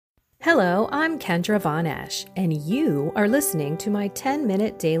Hello, I'm Kendra Von Esch, and you are listening to my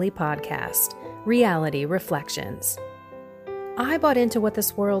 10-minute daily podcast, Reality Reflections. I bought into what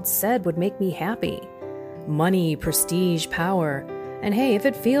this world said would make me happy. Money, prestige, power, and hey, if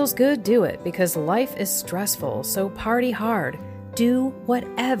it feels good, do it, because life is stressful, so party hard. Do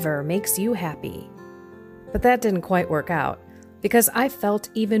whatever makes you happy. But that didn't quite work out, because I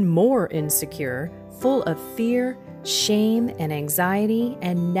felt even more insecure, full of fear, shame, and anxiety,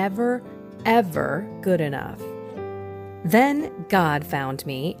 and never, ever good enough. Then God found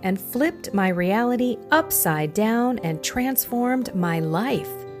me and flipped my reality upside down and transformed my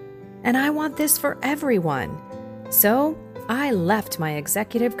life. And I want this for everyone. So I left my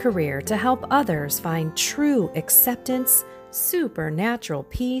executive career to help others find true acceptance, supernatural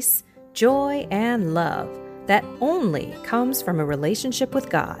peace, joy, and love that only comes from a relationship with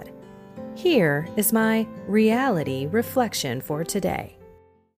God. Here is my reality reflection for today.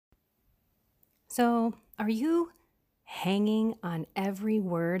 So, are you hanging on every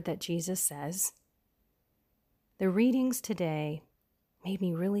word that Jesus says? The readings today made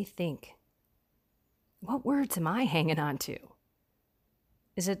me really think, what words am I hanging on to?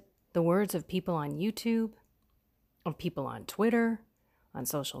 Is it the words of people on YouTube, of people on Twitter, on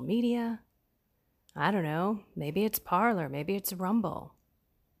social media? I don't know, maybe it's Parler, maybe it's Rumble.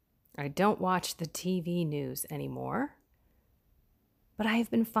 I don't watch the TV news anymore, but I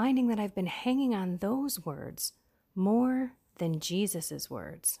have been finding that I've been hanging on those words more than Jesus's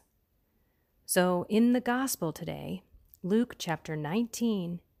words. So in the gospel today, Luke chapter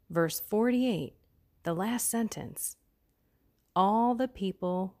 19, verse 48, the last sentence, all the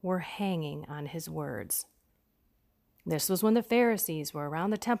people were hanging on his words. This was when the Pharisees were around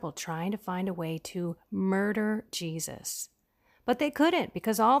the temple trying to find a way to murder Jesus. But they couldn't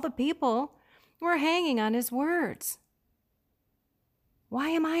because all the people were hanging on his words. Why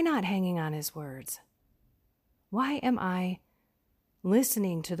am I not hanging on his words? Why am I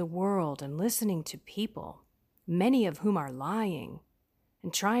listening to the world and listening to people, many of whom are lying,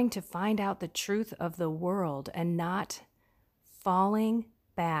 and trying to find out the truth of the world and not falling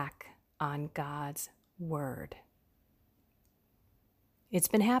back on God's word? It's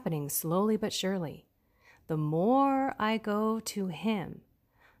been happening slowly but surely. The more I go to him,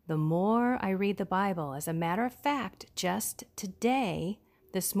 the more I read the Bible. As a matter of fact, just today,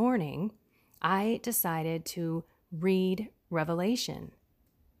 this morning, I decided to read Revelation.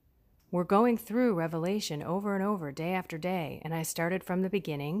 We're going through Revelation over and over, day after day, and I started from the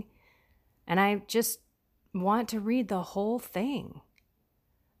beginning, and I just want to read the whole thing.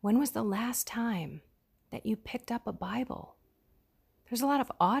 When was the last time that you picked up a Bible? There's a lot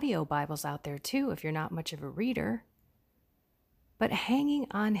of audio Bibles out there too, if you're not much of a reader. But hanging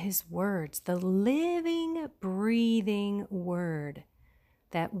on his words, the living, breathing word,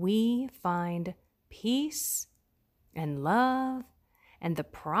 that we find peace and love and the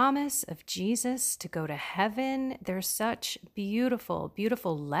promise of Jesus to go to heaven. There's such beautiful,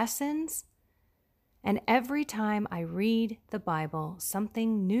 beautiful lessons. And every time I read the Bible,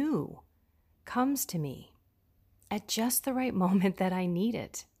 something new comes to me at just the right moment that I need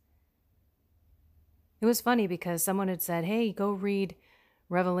it. It was funny because someone had said, hey, go read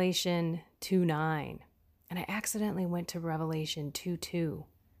Revelation 2:9. And I accidentally went to Revelation 2:2.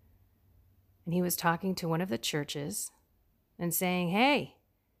 And he was talking to one of the churches and saying, hey,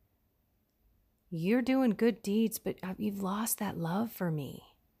 you're doing good deeds, but you've lost that love for me.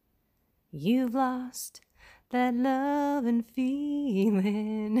 You've lost that love and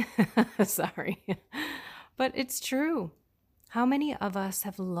feeling. Sorry. But it's true. How many of us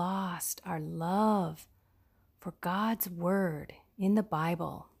have lost our love for God's word in the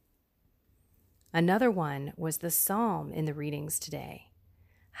Bible? Another one was the psalm in the readings today.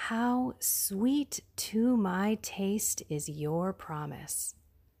 How sweet to my taste is your promise.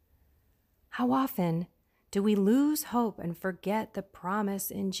 How often do we lose hope and forget the promise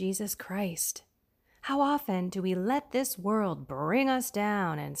in Jesus Christ? How often do we let this world bring us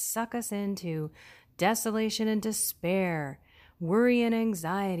down and suck us into desolation and despair, worry and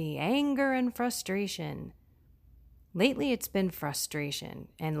anxiety, anger and frustration? Lately, it's been frustration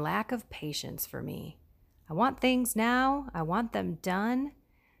and lack of patience for me. I want things now. I want them done.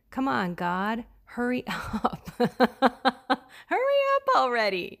 Come on, God, hurry up. Hurry up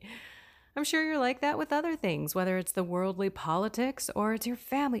already. I'm sure you're like that with other things, whether it's the worldly politics or it's your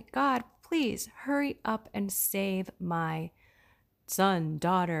family. God, please hurry up and save my son,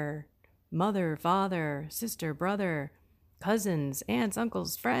 daughter, mother, father, sister, brother, cousins, aunts,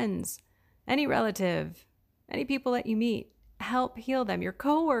 uncles, friends, any relative, any people that you meet. Help heal them, your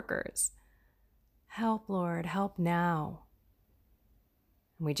coworkers. Help, Lord, help now.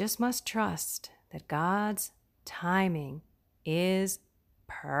 And we just must trust that God's timing is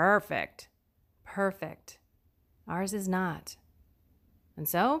perfect. Perfect. Ours is not. And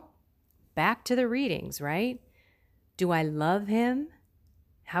so, back to the readings, right? Do I love him?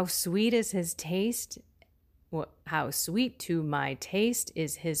 How sweet is his taste? How sweet to my taste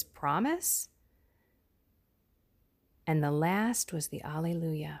is his promise? And the last was the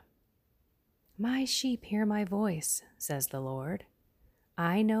Alleluia. My sheep hear my voice, says the Lord.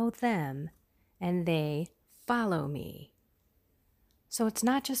 I know them, and they follow me. So it's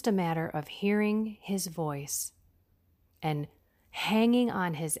not just a matter of hearing his voice and hanging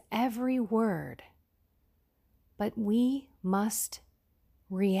on his every word, but we must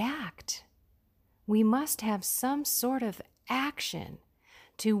react. We must have some sort of action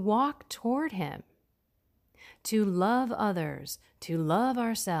to walk toward him, to love others, to love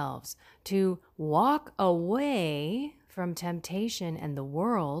ourselves, to walk away from temptation and the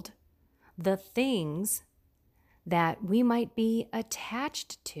world, the things that we might be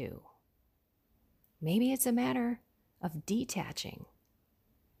attached to. Maybe it's a matter of detaching.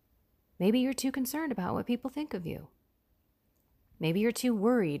 Maybe you're too concerned about what people think of you. Maybe you're too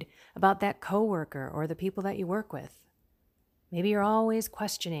worried about that coworker or the people that you work with. Maybe you're always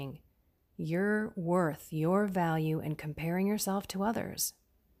questioning your worth, your value, and comparing yourself to others.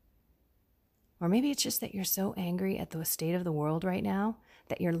 Or maybe it's just that you're so angry at the state of the world right now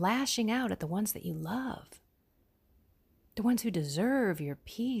that you're lashing out at the ones that you love, the ones who deserve your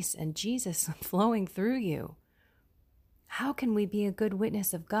peace and Jesus flowing through you. How can we be a good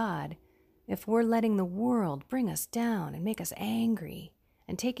witness of God if we're letting the world bring us down and make us angry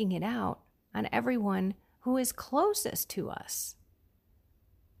and taking it out on everyone who is closest to us?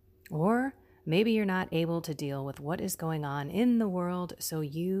 Or maybe you're not able to deal with what is going on in the world, so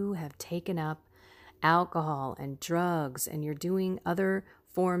you have taken up alcohol and drugs, and you're doing other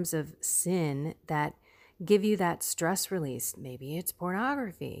forms of sin that give you that stress release. Maybe it's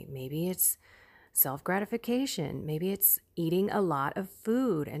pornography. Maybe it's self-gratification. Maybe it's eating a lot of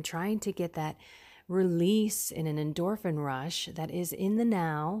food and trying to get that release in an endorphin rush that is in the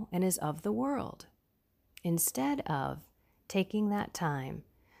now and is of the world, instead of taking that time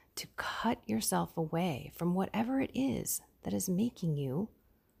to cut yourself away from whatever it is that is making you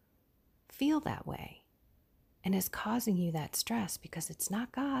feel that way and is causing you that stress, because it's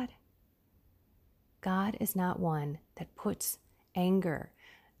not God. God is not one that puts anger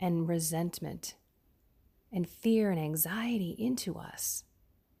and resentment and fear and anxiety into us.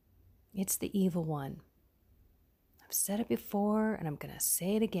 It's the evil one. I've said it before, and I'm going to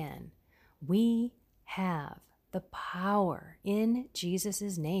say it again. We have the power in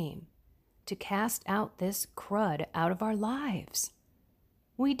Jesus' name to cast out this crud out of our lives.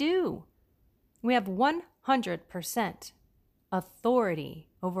 We do. We have 100% authority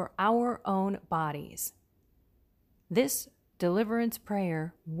over our own bodies. This deliverance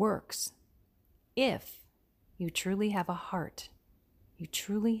prayer works if you truly have a heart. You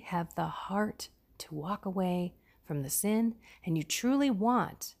truly have the heart to walk away from the sin, and you truly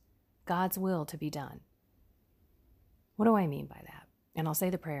want God's will to be done. What do I mean by that? And I'll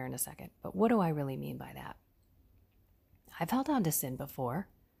say the prayer in a second, but what do I really mean by that? I've held on to sin before.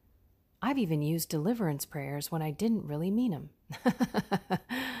 I've even used deliverance prayers when I didn't really mean them.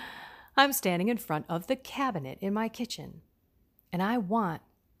 I'm standing in front of the cabinet in my kitchen, and I want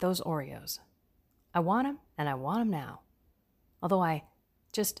those Oreos. I want them, and I want them now. Although I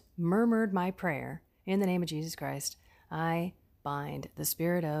just murmured my prayer, in the name of Jesus Christ, I bind the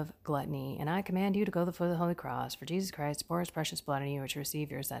spirit of gluttony, and I command you to go to the foot of the Holy Cross, for Jesus Christ pour his precious blood on you, to receive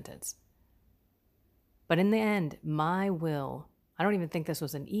your sentence. But in the end, my will, I don't even think this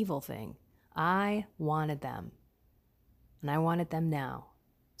was an evil thing. I wanted them, and I wanted them now.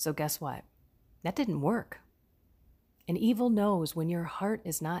 So guess what? That didn't work. And evil knows when your heart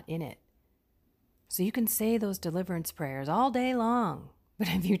is not in it. So you can say those deliverance prayers all day long, but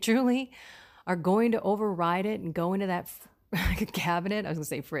if you truly are going to override it and go into that cabinet, I was going to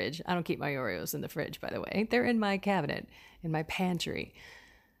say fridge. I don't keep my Oreos in the fridge, by the way. They're in my cabinet, in my pantry.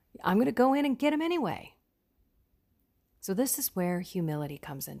 I'm going to go in and get them anyway. So this is where humility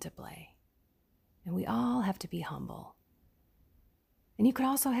comes into play. And we all have to be humble. And you could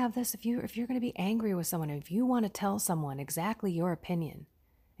also have this if you're going to be angry with someone, if you want to tell someone exactly your opinion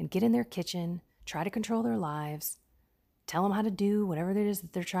and get in their kitchen, try to control their lives, tell them how to do whatever it is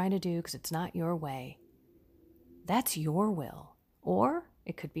that they're trying to do because it's not your way. That's your will. Or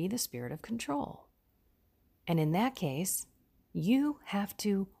it could be the spirit of control. And in that case, you have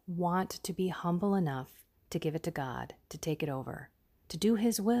to want to be humble enough to give it to God, to take it over, to do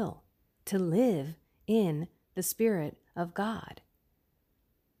his will, to live in the Spirit of God.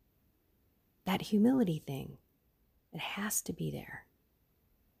 that humility thing, it has to be there.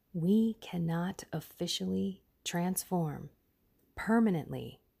 We cannot officially transform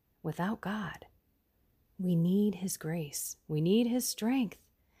permanently without God. We need His grace. We need His strength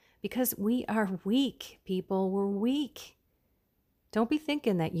because we are weak, people. We're weak. Don't be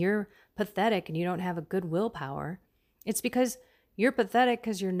thinking that you're pathetic and you don't have a good willpower. It's because you're pathetic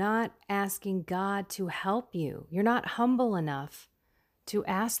because you're not asking God to help you. You're not humble enough to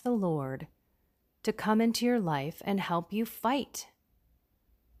ask the Lord to come into your life and help you fight.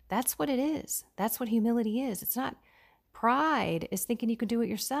 That's what it is. That's what humility is. It's not pride is thinking you can do it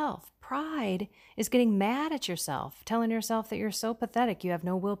yourself. Pride is getting mad at yourself, telling yourself that you're so pathetic, you have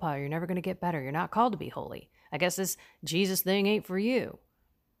no willpower, you're never going to get better, you're not called to be holy. I guess this Jesus thing ain't for you.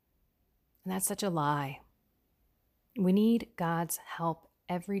 And that's such a lie. We need God's help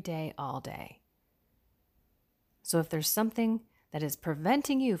every day, all day. So if there's something that is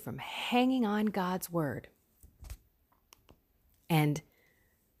preventing you from hanging on God's word, and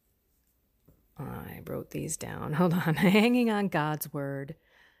I wrote these down. Hold on. Hanging on God's word.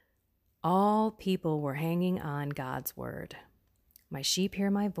 All people were hanging on God's word. My sheep hear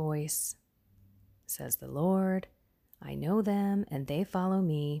my voice, says the Lord. I know them, and they follow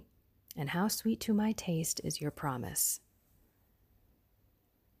me. And how sweet to my taste is your promise.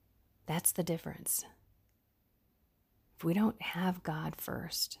 That's the difference. If we don't have God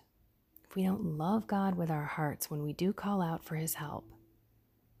first, if we don't love God with our hearts when we do call out for His help,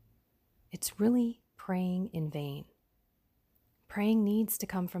 it's really praying in vain. Praying needs to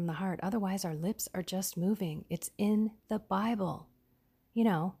come from the heart. Otherwise, our lips are just moving. It's in the Bible. You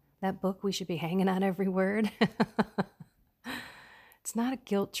know, that book we should be hanging on every word. It's not a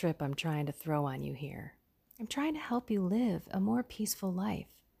guilt trip I'm trying to throw on you here. I'm trying to help you live a more peaceful life.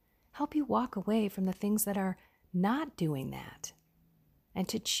 Help you walk away from the things that are not doing that. And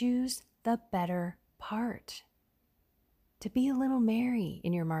to choose the better part. To be a little Mary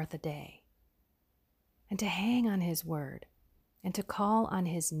in your Martha day. And to hang on His word, and to call on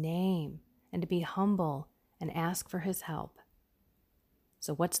His name, and to be humble and ask for His help.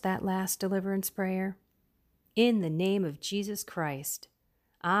 So what's that last deliverance prayer? In the name of Jesus Christ,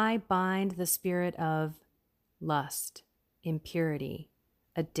 I bind the spirit of lust, impurity,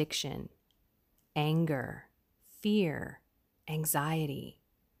 addiction, anger, fear, anxiety,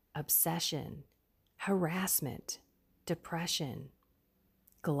 obsession, harassment, depression,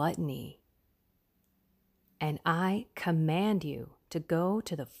 gluttony. And I command you to go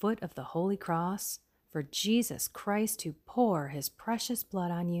to the foot of the holy cross for Jesus Christ to pour His precious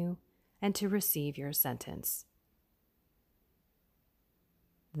blood on you and to receive your sentence.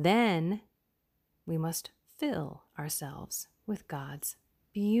 Then we must fill ourselves with God's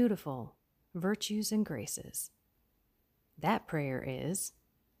beautiful virtues and graces. That prayer is,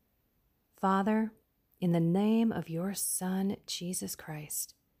 Father, in the name of your Son, Jesus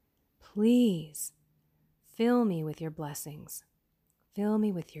Christ, please fill me with your blessings. Fill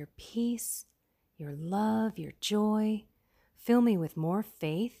me with your peace, your love, your joy. Fill me with more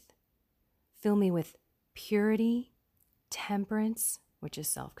faith. Fill me with purity, temperance, which is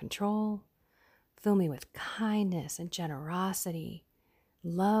self-control. Fill me with kindness and generosity,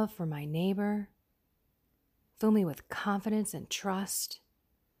 love for my neighbor. Fill me with confidence and trust,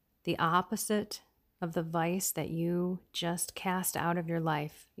 the opposite of the vice that you just cast out of your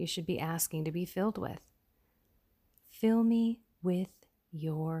life, you should be asking to be filled with. Fill me with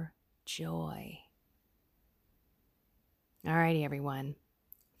your joy. Alrighty, everyone.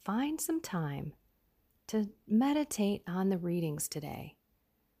 Find some time to meditate on the readings today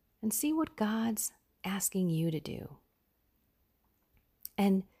and see what God's asking you to do.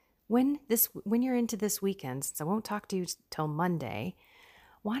 And when you're into this weekend, since I won't talk to you till Monday,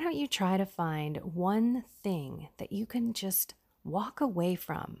 why don't you try to find one thing that you can just walk away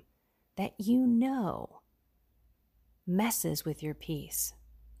from that you know messes with your peace,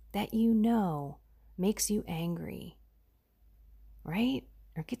 that you know makes you angry, right?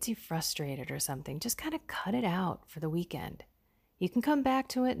 Or gets you frustrated or something. Just kind of cut it out for the weekend. You can come back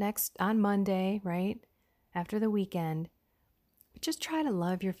to it on Monday, right? After the weekend. But just try to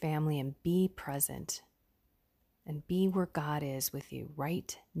love your family and be present. And be where God is with you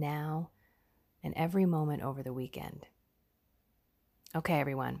right now and every moment over the weekend. Okay,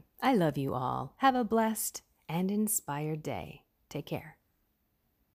 everyone. I love you all. Have a blessed and inspired day. Take care.